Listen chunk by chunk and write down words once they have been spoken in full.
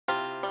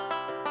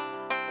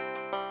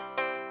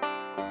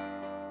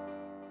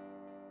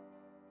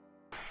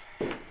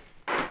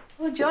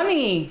Oh,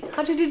 Johnny,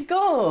 how did it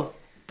go?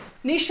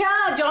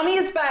 Nisha, Johnny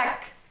is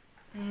back.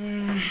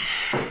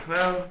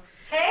 Well...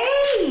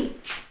 Hey!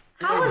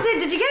 How was it?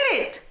 Did you get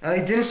it?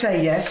 He didn't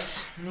say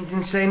yes, and he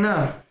didn't say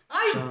no.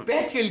 I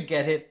bet you'll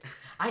get it.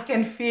 I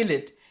can feel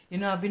it. You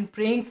know, I've been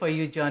praying for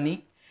you,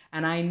 Johnny,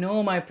 and I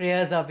know my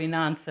prayers have been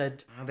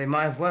answered. They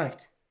might have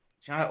worked.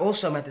 I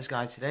also met this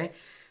guy today,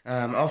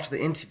 after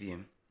the interview,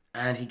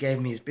 and he gave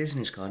me his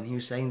business card, and he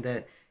was saying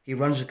that he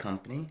runs a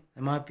company.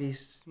 There might be,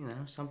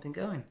 something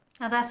going.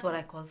 Now that's what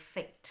I call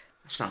fate.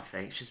 It's not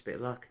fate, it's just a bit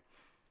of luck.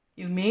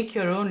 You make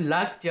your own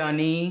luck,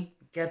 Johnny.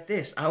 Get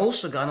this, I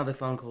also got another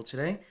phone call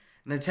today,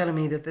 and they're telling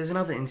me that there's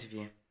another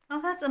interview.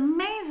 Oh, that's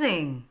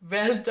amazing.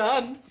 Well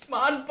done,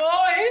 smart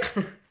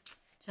boy.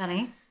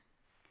 Johnny,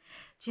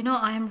 do you know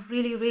I am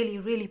really, really,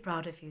 really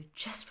proud of you.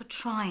 Just for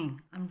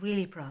trying. I'm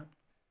really proud.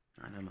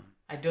 I know, Mum.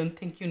 I don't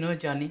think you know,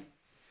 Johnny.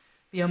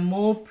 We are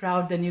more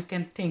proud than you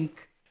can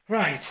think.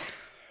 Right.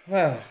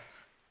 Well,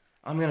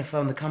 I'm going to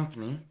phone the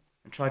company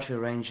and try to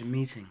arrange a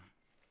meeting.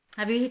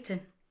 Have you eaten?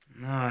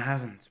 No, I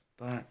haven't,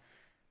 but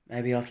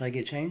maybe after I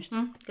get changed?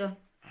 Go.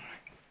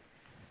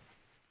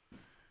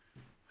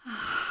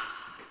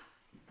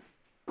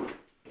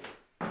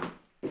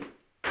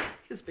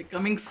 He's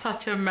becoming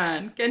such a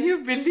man. Can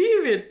you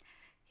believe it?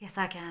 Yes,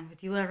 I can.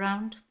 With you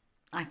around,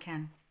 I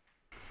can.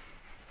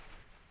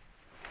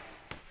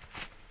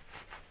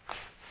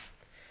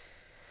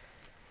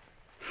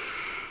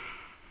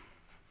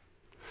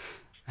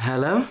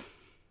 Hello?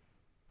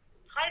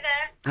 Hi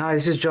there. Hi,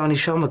 this is Johnny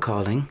Sharma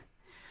calling.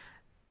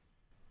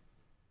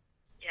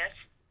 Yes.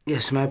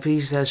 Yes, may I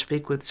please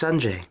speak with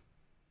Sanjay?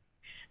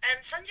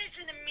 Sanjay's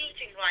in a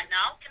meeting right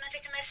now. Can I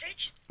take a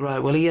message? Right,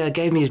 well, he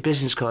gave me his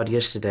business card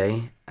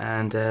yesterday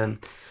and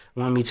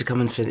wanted me to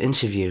come in for an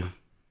interview.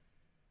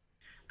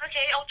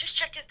 Okay, I'll just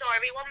check his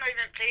diary. One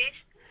moment, please.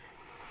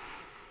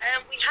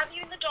 We have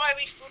you in the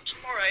diary for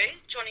tomorrow,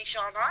 Johnny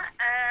Sharma.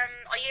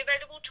 Are you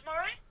available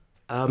tomorrow?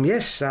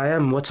 Yes, I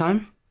am. What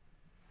time?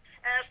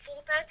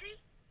 4:30.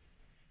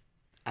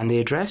 And the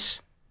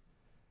address?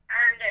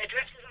 And the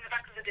address is on the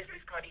back of the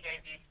business card he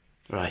gave you.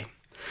 Right.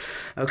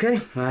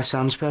 Okay, well, that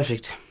sounds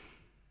perfect.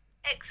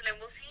 Excellent.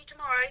 We'll see you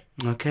tomorrow.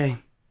 Okay.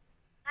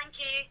 Thank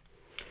you.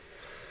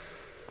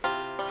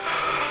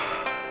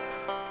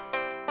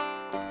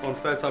 On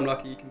third time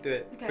lucky, you can do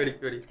it. Okay.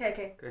 Ready.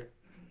 Okay.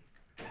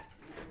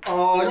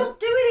 Oh, You're doing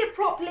it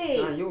properly.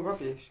 no, you're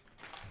rubbish.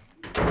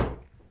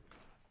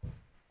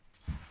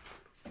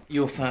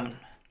 Your phone.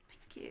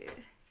 Thank you.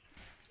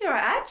 You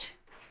alright, Aj?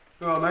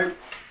 You alright, mate?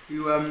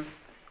 You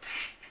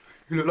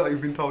look like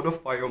you've been told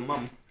off by your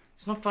mum.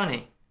 It's not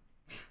funny.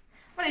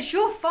 Well, it's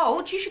your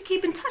fault. You should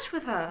keep in touch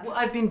with her. Well,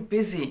 I've been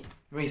busy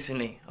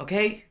recently,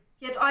 okay?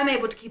 Yet I'm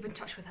able to keep in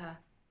touch with her.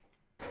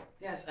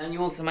 Yes, and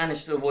you also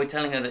managed to avoid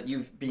telling her that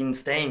you've been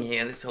staying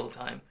here this whole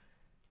time.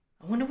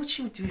 I wonder what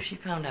she would do if she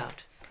found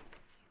out.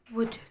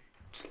 Wouldn't.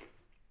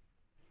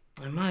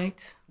 I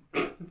might.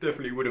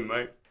 Definitely wouldn't,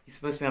 mate. He's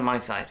supposed to be on my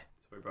side.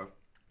 Sorry, bro.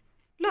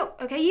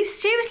 Look, okay, you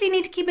seriously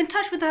need to keep in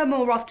touch with her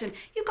more often.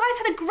 You guys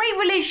had a great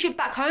relationship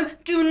back home.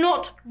 Do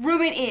not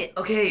ruin it.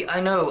 Okay, I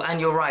know, and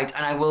you're right,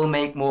 and I will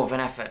make more of an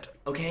effort,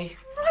 okay?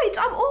 Right,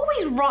 I'm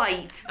always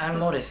right. I'm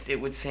modest,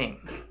 it would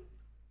seem.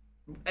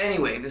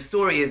 Anyway, the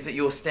story is that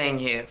you're staying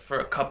here for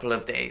a couple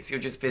of days. You're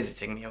just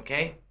visiting me,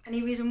 okay?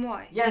 Any reason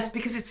why? Yes,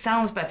 because it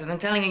sounds better than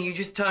telling her you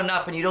just turned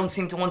up and you don't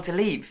seem to want to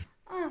leave.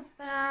 Oh,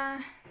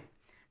 but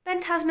Ben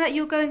tells me that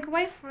you're going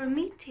away for a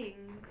meeting.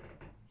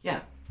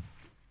 Yeah.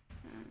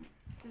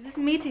 Does this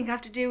meeting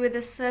have to do with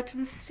a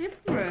certain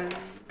Simran?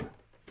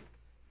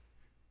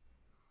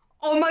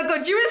 Oh my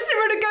god, you and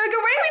Simran are going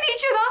away with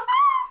each other!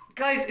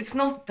 Guys, it's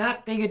not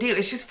that big a deal.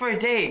 It's just for a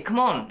day. Come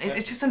on,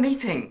 it's just a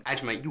meeting.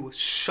 Aj, mate, you were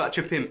such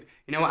a pimp.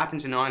 You know what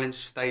happens in Ireland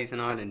stays in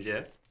Ireland,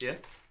 yeah? Yeah?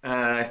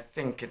 I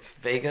think it's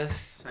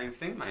Vegas. Same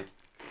thing, mate.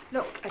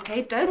 Look,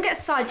 okay, don't get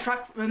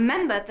sidetracked.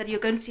 Remember that you're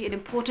going to see an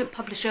important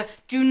publisher.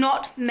 Do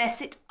not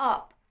mess it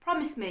up.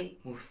 Promise me.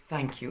 Well,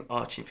 thank you,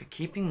 Archie, for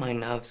keeping my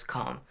nerves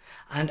calm.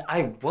 And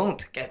I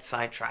won't get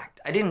sidetracked.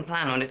 I didn't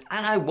plan on it,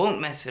 and I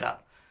won't mess it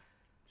up.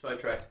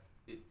 Sidetracked.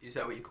 Is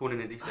that what you're calling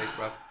it these days,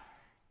 bruv?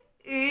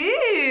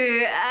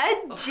 Ooh,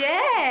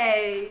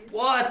 Ajay.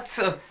 What?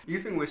 You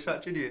think we're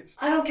such idiots?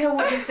 I don't care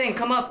what you think.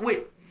 Come up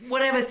with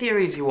whatever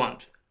theories you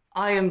want.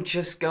 I am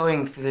just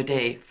going for the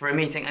day, for a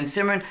meeting, and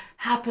Simran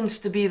happens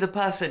to be the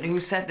person who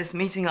set this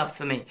meeting up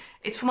for me.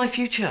 It's for my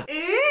future.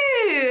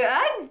 Ooh,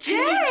 Ajay.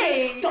 Can you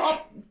just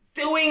stop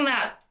doing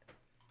that?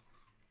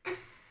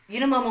 You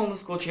know Mum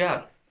almost got you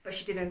out. But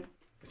she didn't.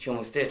 But she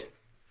almost did.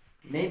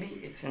 Maybe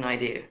it's an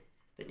idea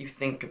that you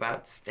think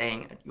about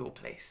staying at your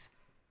place.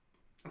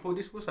 I thought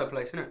this was her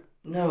place, innit?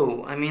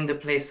 No, I mean the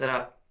place that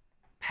our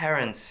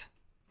parents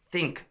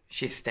think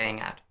she's staying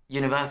at.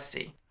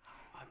 University.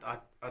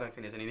 I don't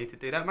think there's any need to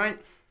do that, mate.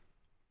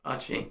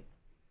 Archie,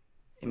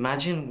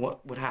 imagine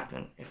what would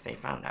happen if they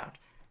found out.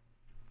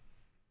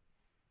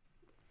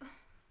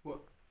 What?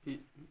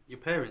 Your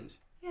parents?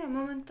 Yeah,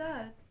 Mum and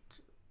Dad.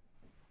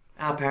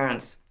 Our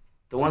parents,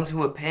 The ones who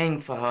were paying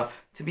for her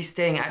to be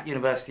staying at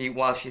university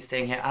while she's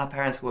staying here. Our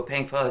parents who were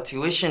paying for her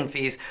tuition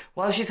fees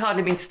while she's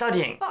hardly been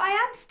studying. But I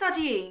am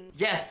studying.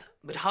 Yes,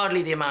 but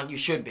hardly the amount you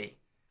should be.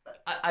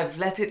 I've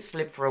let it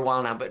slip for a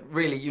while now, but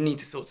really, you need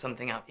to sort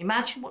something out.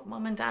 Imagine what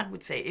Mum and Dad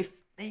would say. If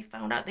they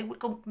found out, they would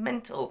go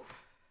mental.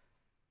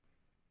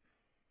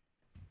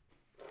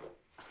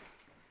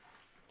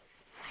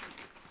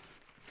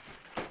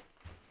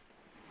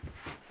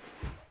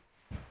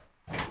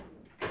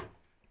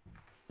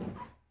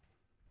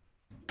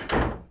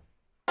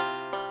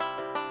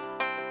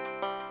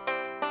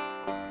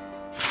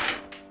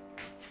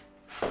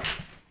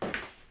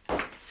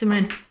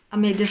 Simran, I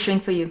made this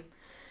drink for you.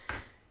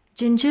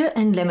 Ginger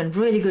and lemon,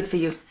 really good for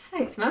you.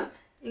 Thanks, Mum.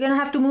 You're gonna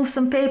have to move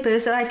some paper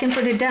so I can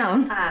put it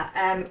down.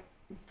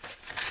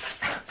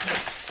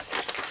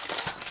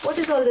 What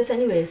is all this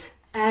anyways?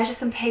 Just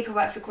some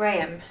paperwork for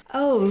Graham.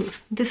 Oh,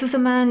 this is the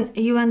man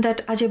you and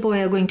that Ajay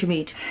boy are going to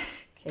meet.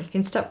 Okay, you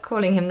can stop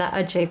calling him that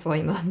Ajay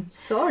boy, Mum.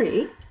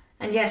 Sorry.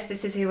 And yes,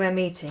 this is who we're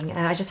meeting.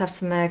 I just have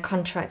some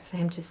contracts for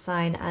him to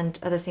sign and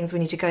other things we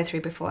need to go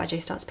through before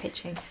Ajay starts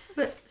pitching.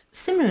 But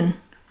Simran,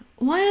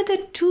 why are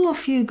the two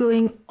of you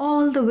going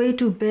all the way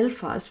to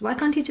Belfast? Why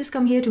can't he just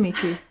come here to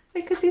meet you?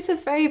 Because he's a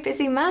very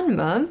busy man,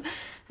 Mum.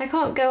 I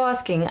can't go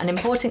asking an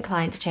important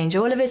client to change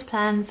all of his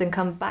plans and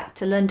come back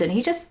to London.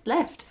 He just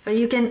left. But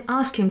you can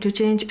ask him to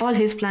change all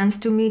his plans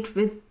to meet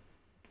with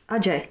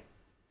Ajay.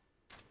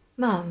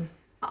 Mum.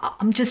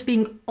 I'm just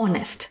being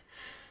honest.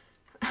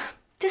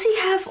 Does he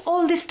have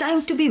all this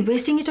time to be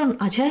wasting it on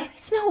Ajay?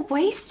 He's not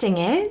wasting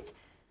it.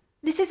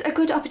 This is a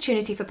good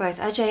opportunity for both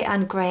Ajay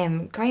and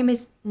Graham. Graham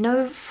is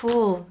no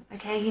fool,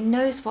 okay? He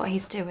knows what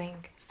he's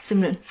doing.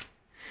 Simran,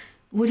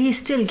 would he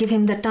still give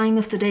him the time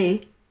of the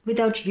day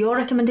without your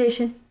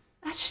recommendation?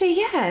 Actually,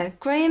 yeah.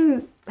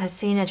 Graham has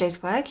seen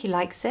Ajay's work. He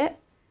likes it.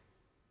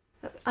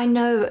 I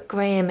know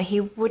Graham,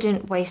 he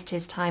wouldn't waste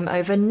his time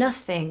over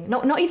nothing.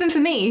 Not even for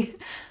me.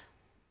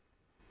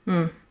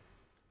 Look,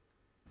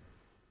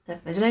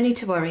 there's no need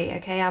to worry,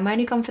 okay? I'm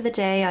only gone for the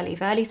day. I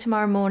leave early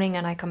tomorrow morning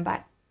and I come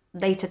back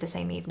later the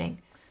same evening.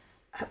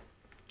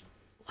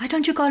 Why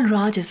don't you call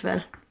Raj as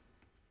well?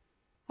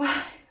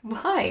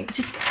 Why?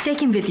 Just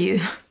take him with you.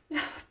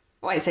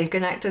 Why, so you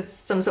can act as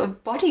some sort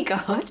of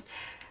bodyguard?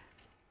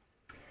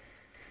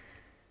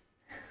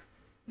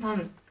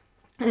 Mum.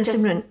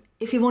 Simran,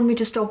 if you want me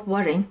to stop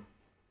worrying,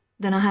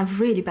 then I have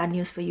really bad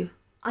news for you.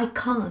 I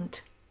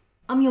can't.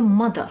 I'm your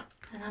mother.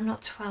 And I'm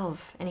not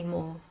 12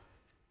 anymore.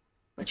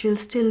 But you'll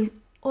still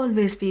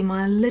always be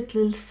my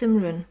little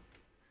Simran.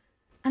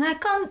 And I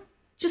can't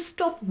just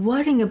stop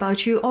worrying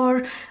about you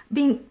or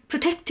being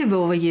protective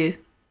over you.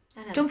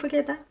 I know. Don't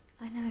forget that.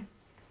 I know.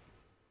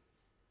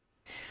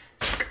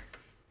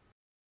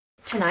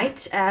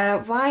 Tonight,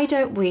 why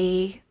don't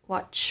we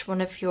watch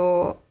one of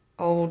your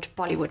old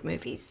Bollywood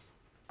movies?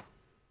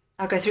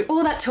 I'll go through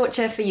all that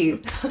torture for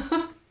you.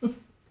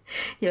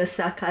 Your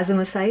sarcasm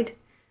aside,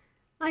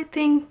 I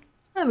think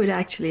I would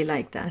actually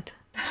like that.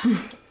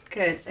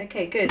 Good,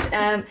 okay, good.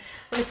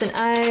 Listen,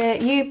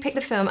 you pick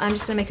the film. I'm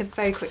just going to make a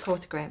very quick call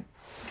to Graham,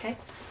 okay?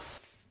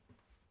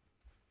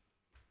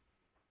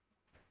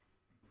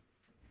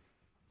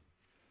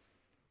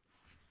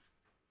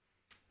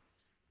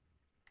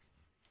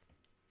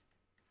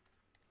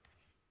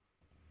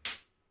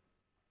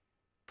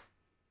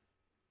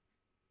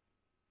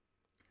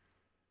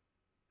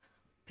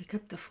 Pick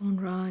up the phone,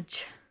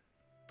 Raj.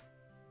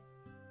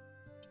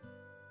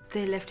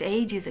 They left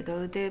ages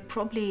ago. They're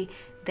probably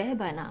there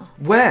by now.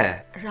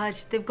 Where?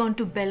 Raj, they've gone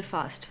to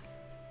Belfast.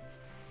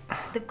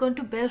 They've gone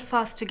to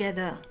Belfast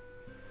together.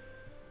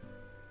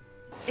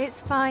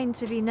 It's fine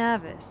to be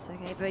nervous,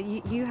 okay? But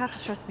you have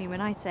to trust me when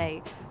I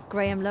say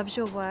Graham loves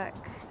your work,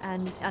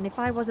 and if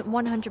I wasn't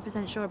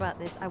 100% sure about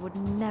this, I would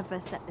never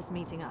set this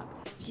meeting up.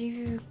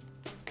 You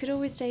could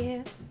always stay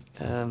here.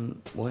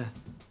 Where?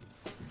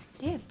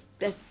 Yeah,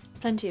 there's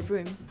plenty of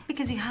room.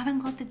 Because you haven't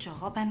got the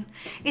job and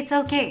it's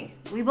okay.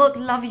 We both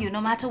love you no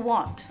matter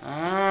what.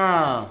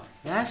 Oh,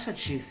 that's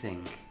what you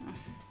think.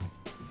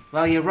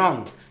 Well, you're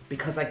wrong,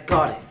 because I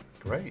got it.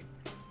 Great.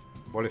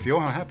 Well, if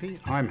you're happy,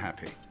 I'm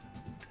happy.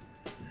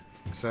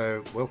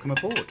 So, welcome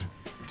aboard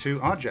to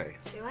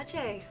Ajay. To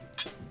Ajay.